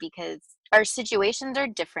deeply because our situations are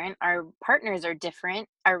different, our partners are different,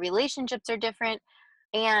 our relationships are different.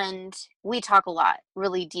 And we talk a lot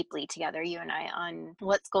really deeply together, you and I, on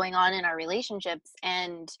what's going on in our relationships.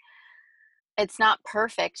 And it's not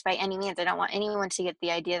perfect by any means. I don't want anyone to get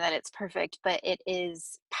the idea that it's perfect, but it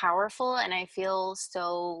is powerful. And I feel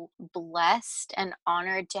so blessed and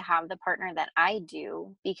honored to have the partner that I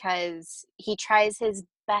do because he tries his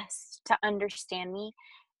best to understand me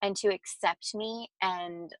and to accept me.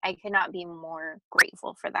 And I could not be more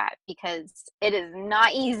grateful for that because it is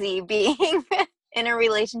not easy being in a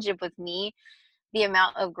relationship with me the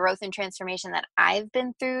amount of growth and transformation that I've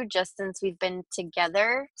been through just since we've been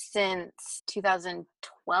together since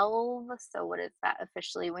 2012. So what is that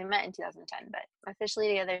officially? We met in 2010, but officially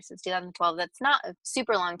together since 2012. That's not a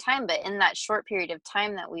super long time, but in that short period of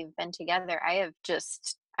time that we've been together,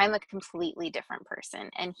 I'm a completely different person.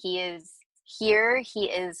 And he is here. He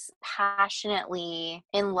is passionately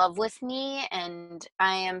in love with me, and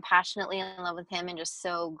I am passionately in love with him, and just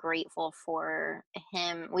so grateful for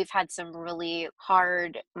him. We've had some really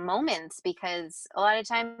hard moments because a lot of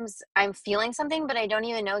times I'm feeling something, but I don't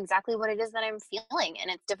even know exactly what it is that I'm feeling, and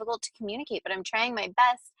it's difficult to communicate, but I'm trying my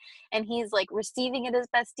best, and he's like receiving it as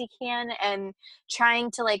best he can and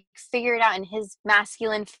trying to like figure it out in his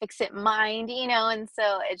masculine fix it mind, and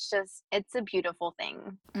so it's a beautiful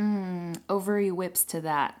thing. Ovary whips to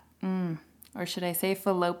that. Or should I say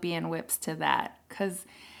fallopian whips to that? Because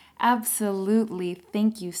absolutely,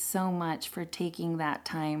 thank you so much for taking that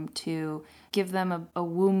time to give them a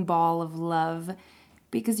womb ball of love.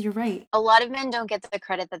 Because you're right. A lot of men don't get the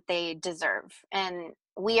credit that they deserve. And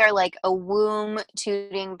we are like a womb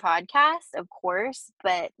tooting podcast, of course,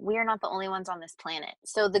 but we are not the only ones on this planet.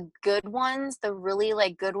 So the good ones, the really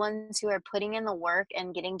like good ones who are putting in the work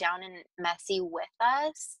and getting down and messy with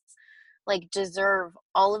us, like deserve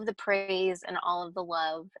all of the praise and all of the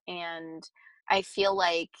love. And I feel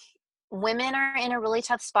like women are in a really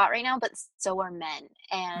tough spot right now, but so are men.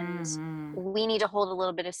 And we need to hold a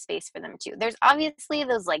little bit of space for them too. There's obviously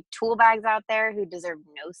those like tool bags out there who deserve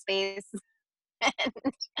no space. And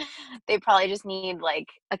they probably just need like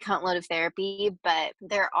a cunt load of therapy, but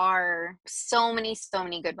there are so many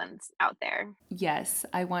good ones out there. Yes,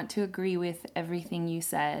 I want to agree with everything you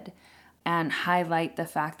said and highlight the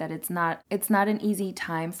fact that it's not an easy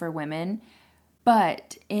time for women.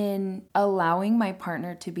 But in allowing my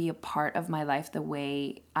partner to be a part of my life the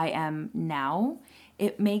way I am now,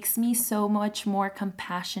 it makes me so much more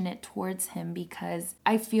compassionate towards him, because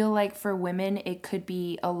I feel like for women, it could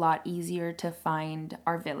be a lot easier to find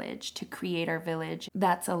our village, to create our village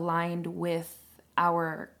that's aligned with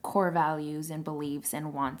our core values and beliefs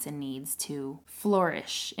and wants and needs to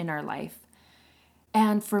flourish in our life.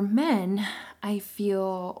 And for men, I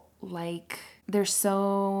feel like there's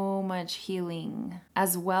so much healing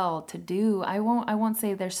as well to do. I won't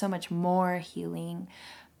say there's so much more healing,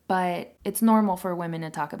 but it's normal for women to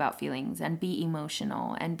talk about feelings and be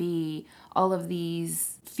emotional and be all of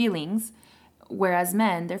these feelings, whereas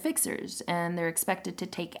men, they're fixers and they're expected to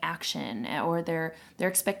take action, or their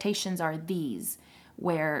expectations are these,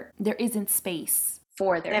 where there isn't space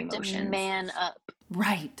for their emotions. Man up.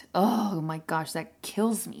 Right. Oh my gosh, that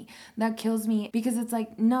kills me. That kills me because it's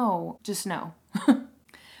like, no, just no.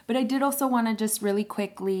 But I did also want to just really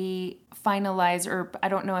quickly finalize, or I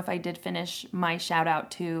don't know if I did finish my shout out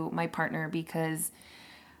to my partner, because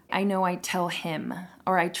I know I tell him,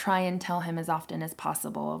 or I try and tell him as often as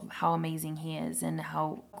possible, how amazing he is and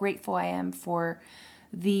how grateful I am for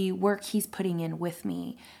the work he's putting in with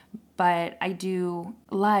me. But I do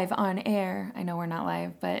live on air. I know we're not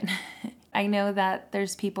live, but I know that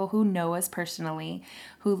there's people who know us personally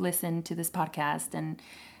who listen to this podcast. And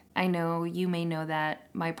I know you may know that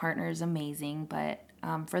my partner is amazing. But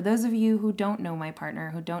for those of you who don't know my partner,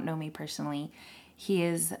 who don't know me personally, he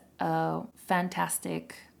is a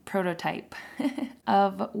fantastic prototype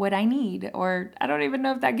of what I need. Or I don't even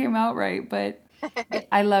know if that came out right, but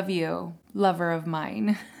I love you, lover of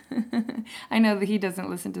mine. I know that he doesn't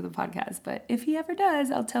listen to the podcast, but if he ever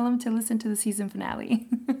does, I'll tell him to listen to the season finale.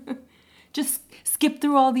 Just skip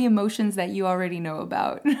through all the emotions that you already know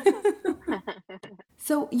about.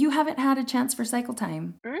 So you haven't had a chance for cycle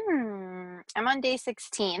time. I'm on day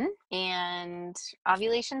 16 and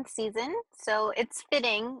ovulation season. So it's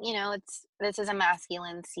fitting, this is a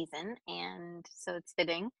masculine season, and so it's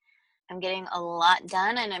fitting. I'm getting a lot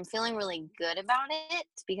done and I'm feeling really good about it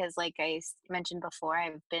because, like I mentioned before,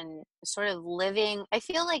 I've been sort of I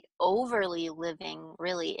feel like overly living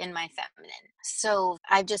really in my feminine. So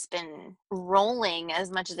I've just been rolling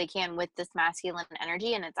as much as I can with this masculine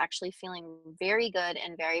energy, and it's actually feeling very good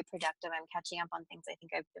and very productive. I'm catching up on things I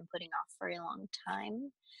think I've been putting off for a long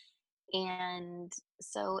time. And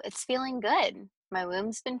so it's feeling good. My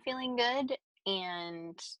womb's been feeling good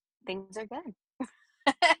and things are good.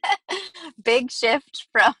 Big shift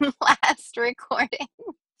from last recording.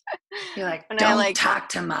 You're like, don't talk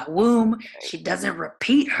to my womb. She doesn't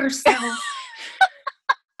repeat herself.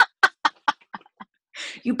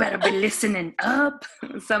 You better be listening up.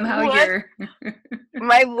 Somehow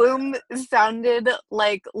My womb sounded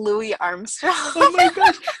like Louis Armstrong. Oh my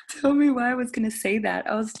gosh. Tell me why I was going to say that.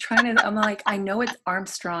 I'm like, I know it's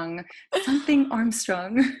Armstrong. Something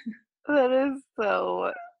Armstrong. That is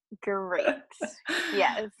so Great.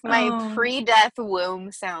 Yes, my pre-death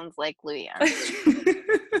womb sounds like Louis Armstrong.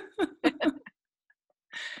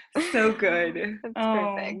 So good. That's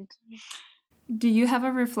perfect. Do you have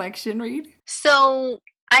a reflection read? So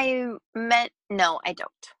no, I don't.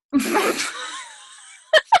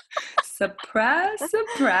 Surprise,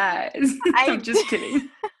 surprise. I'm just kidding.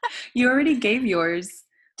 You already gave yours.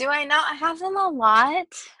 Do I not have them a lot?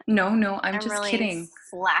 No, I'm just really kidding.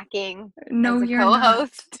 Slacking no, as a you're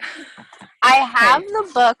co-host. Not. I have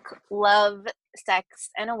the book Love, Sex,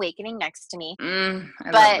 and Awakening next to me. I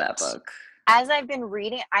love that book. As I've been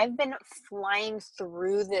reading, I've been flying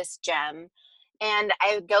through this gem. And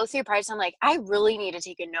I go through parts, I'm like, I really need to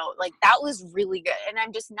take a note. Like, that was really good. And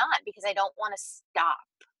I'm just not, because I don't want to stop,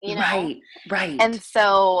 you know? Right. And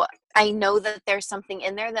so I know that there's something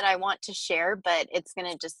in there that I want to share, but it's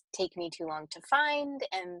going to just take me too long to find.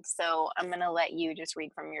 And so I'm going to let you just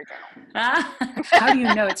read from your journal. How do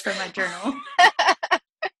you know it's from my journal?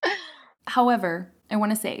 However, I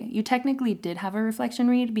want to say, you technically did have a reflection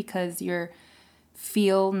read because your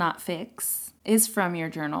feel, not fix is from your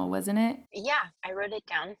journal, wasn't it? Yeah, I wrote it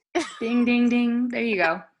down. Ding, ding, ding. There you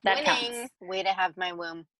go. That Winning. counts. Way to have my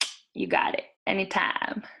womb. You got it.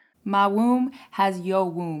 Anytime. My womb has your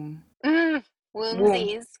womb.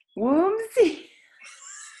 Wombsies. Wombsies.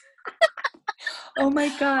 Oh my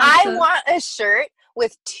God. I want a shirt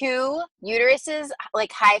with 2 uteruses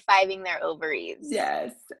like high-fiving their ovaries.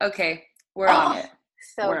 Yes. Okay. We're on it.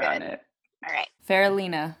 We're on it. All right.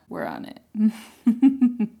 Faralina, we're on it.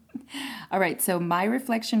 All right, so my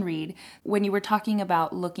reflection read, when you were talking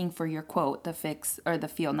about looking for your quote, the fix or the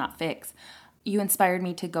feel, not fix, you inspired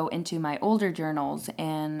me to go into my older journals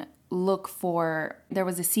and look for, there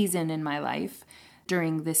was a season in my life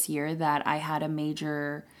during this year that I had a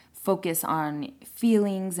major focus on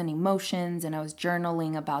feelings and emotions, and I was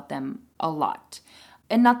journaling about them a lot.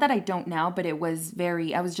 And not that I don't now, but I was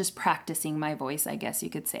just practicing my voice, I guess you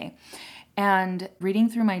could say. And reading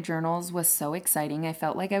through my journals was so exciting. I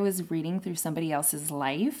felt like I was reading through somebody else's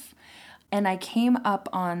life. And I came up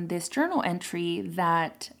on this journal entry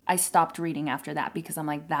that I stopped reading after that because I'm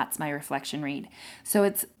like, that's my reflection read. So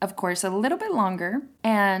it's, of course, a little bit longer.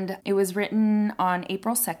 And it was written on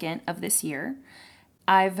April 2nd of this year.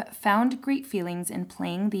 I've found great feelings in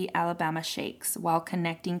playing the Alabama Shakes while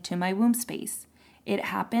connecting to my womb space. It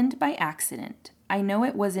happened by accident. I know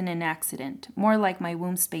it wasn't an accident, more like my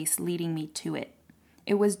womb space leading me to it.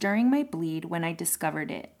 It was during my bleed when I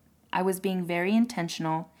discovered it. I was being very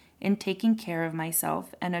intentional in taking care of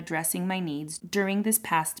myself and addressing my needs during this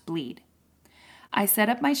past bleed. I set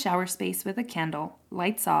up my shower space with a candle,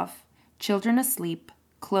 lights off, children asleep,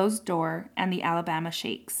 closed door, and the Alabama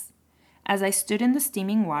Shakes. As I stood in the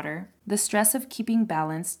steaming water, the stress of keeping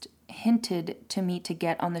balanced hinted to me to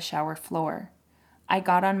get on the shower floor. I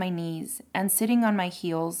got on my knees, and sitting on my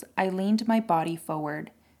heels, I leaned my body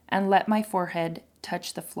forward and let my forehead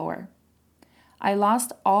touch the floor. I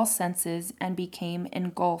lost all senses and became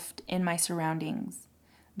engulfed in my surroundings.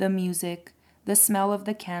 The music, the smell of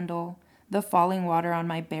the candle, the falling water on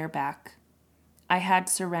my bare back. I had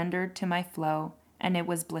surrendered to my flow, and it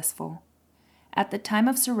was blissful. At the time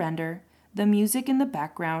of surrender, the music in the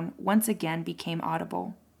background once again became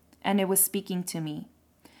audible, and it was speaking to me.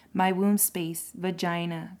 My womb space,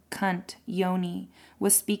 vagina, cunt, yoni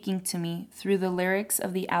was speaking to me through the lyrics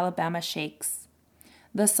of the Alabama Shakes.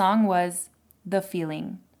 The song was The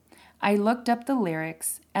Feeling. I looked up the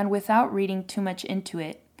lyrics, and without reading too much into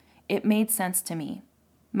it, it made sense to me.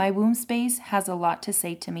 My womb space has a lot to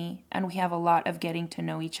say to me, and we have a lot of getting to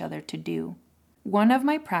know each other to do. One of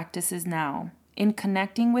my practices now, in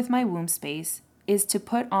connecting with my womb space, is to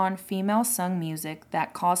put on female-sung music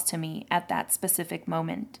that calls to me at that specific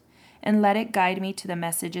moment, and let it guide me to the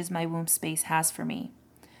messages my womb space has for me.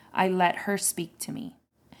 I let her speak to me.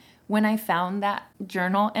 When I found that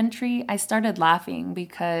journal entry, I started laughing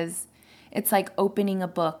because it's like opening a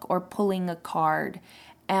book or pulling a card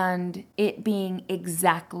and it being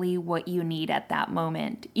exactly what you need at that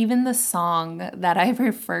moment. Even the song that I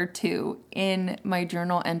refer to in my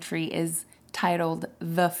journal entry is titled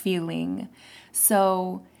The Feeling.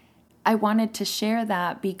 So I wanted to share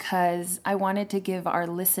that because I wanted to give our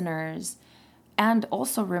listeners and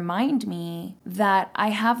also remind me that I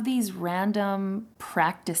have these random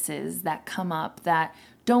practices that come up that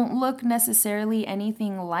don't look necessarily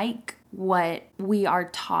anything like what we are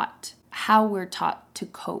taught, how we're taught to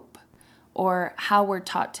cope, or how we're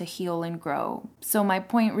taught to heal and grow. So my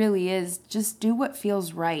point really is just do what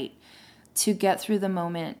feels right to get through the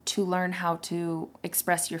moment, to learn how to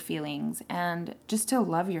express your feelings, and just to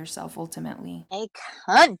love yourself ultimately. A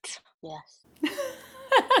cunt. Yes.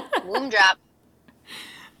 Womb drop.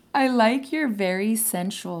 I like your very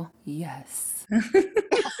sensual yes.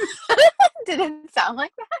 Did it sound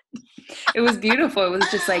like that? It was beautiful. It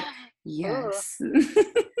was just like, Ooh. yes.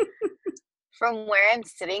 From where I'm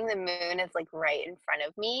sitting, the moon is like right in front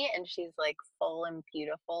of me, and she's like full and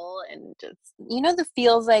beautiful, and just, you know, the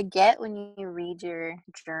feels I get when you read your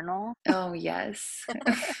journal. Oh, yes.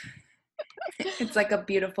 It's like a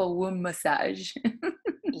beautiful womb massage.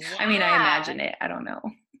 I mean, I Yeah. imagine it. I don't know.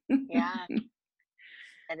 Yeah,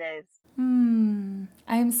 it is.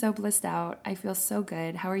 I'm so blissed out. I feel so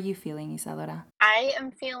good. How are you feeling, Isadora? I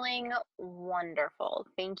am feeling wonderful.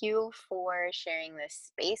 Thank you for sharing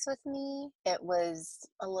this space with me. It was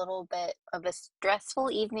a little bit of a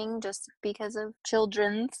stressful evening just because of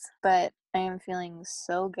children's, but I am feeling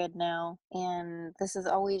so good now. And this is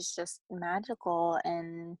always just magical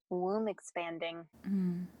and womb expanding.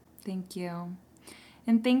 Thank you.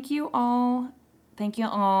 And thank you all. Thank you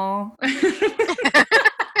all.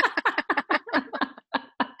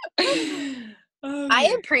 I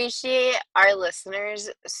Okay. appreciate our listeners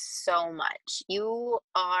so much. You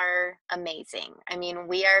are amazing. I mean,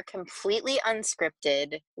 we are completely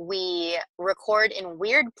unscripted. We record in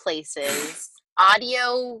weird places,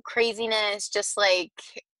 audio craziness, just like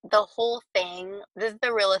the whole thing. This is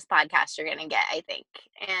the realest podcast you're going to get, I think.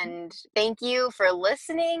 And thank you for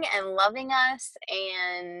listening and loving us.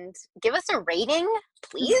 And give us a rating,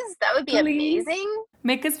 please. That would be Please. amazing.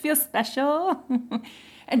 Make us feel special.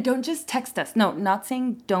 And don't just text us. No, not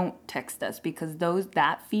saying don't text us, because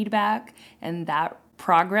that feedback and that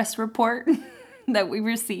progress report that we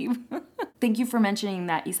receive. Thank you for mentioning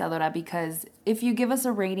that, Isadora, because if you give us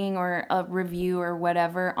a rating or a review or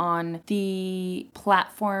whatever on the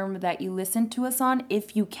platform that you listen to us on,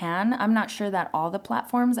 if you can, I'm not sure that all the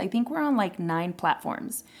platforms, I think we're on like 9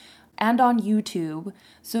 platforms, and on YouTube.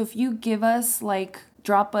 So if you give us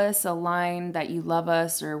drop us a line that you love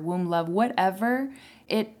us or womb love, whatever,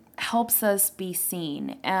 it helps us be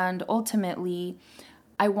seen. And ultimately,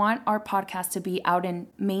 I want our podcast to be out in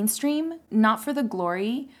mainstream, not for the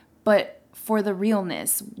glory, but for the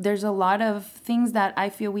realness. There's a lot of things that I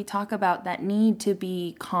feel we talk about that need to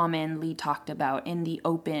be commonly talked about in the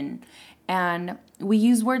open. And we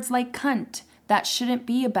use words like cunt. That shouldn't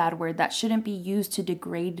be a bad word. That shouldn't be used to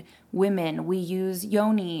degrade women. We use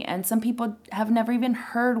yoni, and some people have never even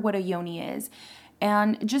heard what a yoni is.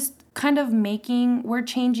 And just kind of we're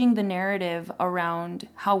changing the narrative around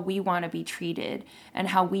how we want to be treated and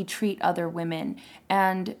how we treat other women.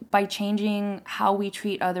 And by changing how we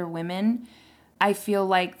treat other women, I feel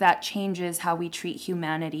like that changes how we treat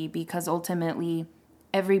humanity, because ultimately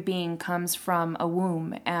every being comes from a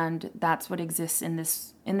womb, and that's what exists in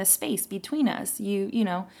this space between us. You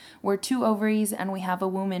know, we're 2 ovaries and we have a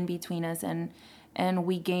womb in between us, and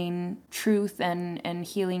we gain truth and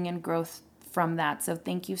healing and growth from that. So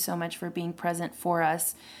thank you so much for being present for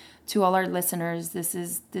us. To all our listeners, this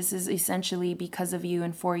is essentially because of you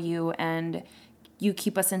and for you, and you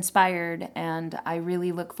keep us inspired, and I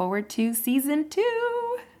really look forward to season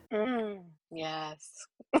 2. Yes.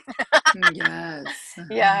 Yes.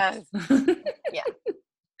 Yes. Yeah.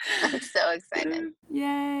 I'm so excited.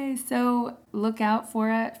 Yay. So look out for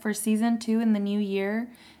it for season 2 in the new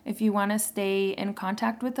year. If you want to stay in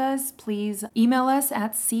contact with us, please email us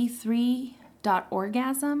at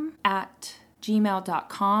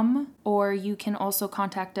c3.orgasm@gmail.com, or you can also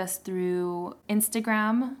contact us through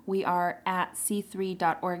Instagram. We are at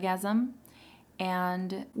c3.orgasm.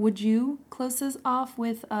 And would you close us off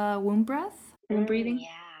with a womb breath? Womb breathing?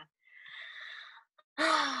 Yeah.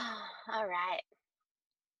 All right.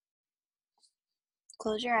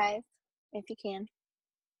 Close your eyes if you can.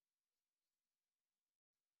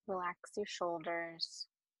 Relax your shoulders.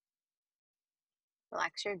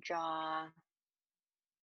 Relax your jaw,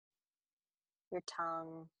 your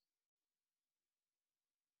tongue.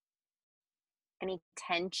 Any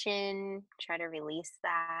tension, try to release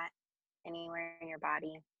that anywhere in your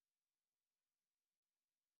body.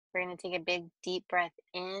 We're going to take a big, deep breath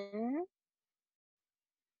in.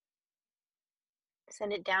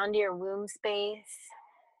 Send it down to your womb space.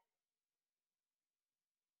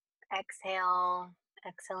 Exhale.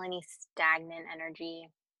 Exhale any stagnant energy.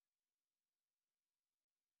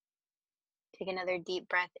 Take another deep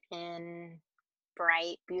breath in.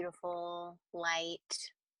 Bright, beautiful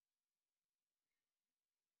light.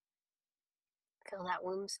 Fill that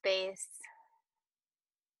womb space.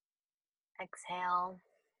 Exhale.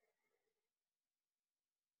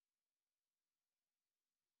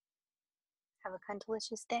 Have a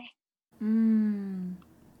cunt-delicious day.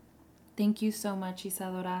 Thank you so much,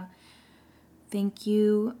 Isadora, Thank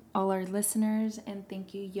you, all our listeners, and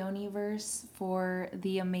thank you, Yoniverse, for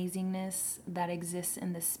the amazingness that exists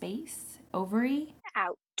in this space. Ovary.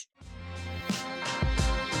 Out.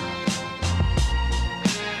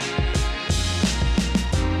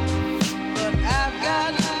 But I've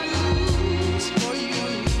got news for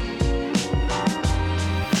you.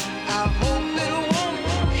 I hope it won't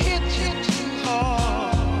hit you too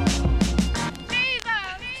hard.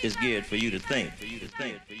 It's good for you to think.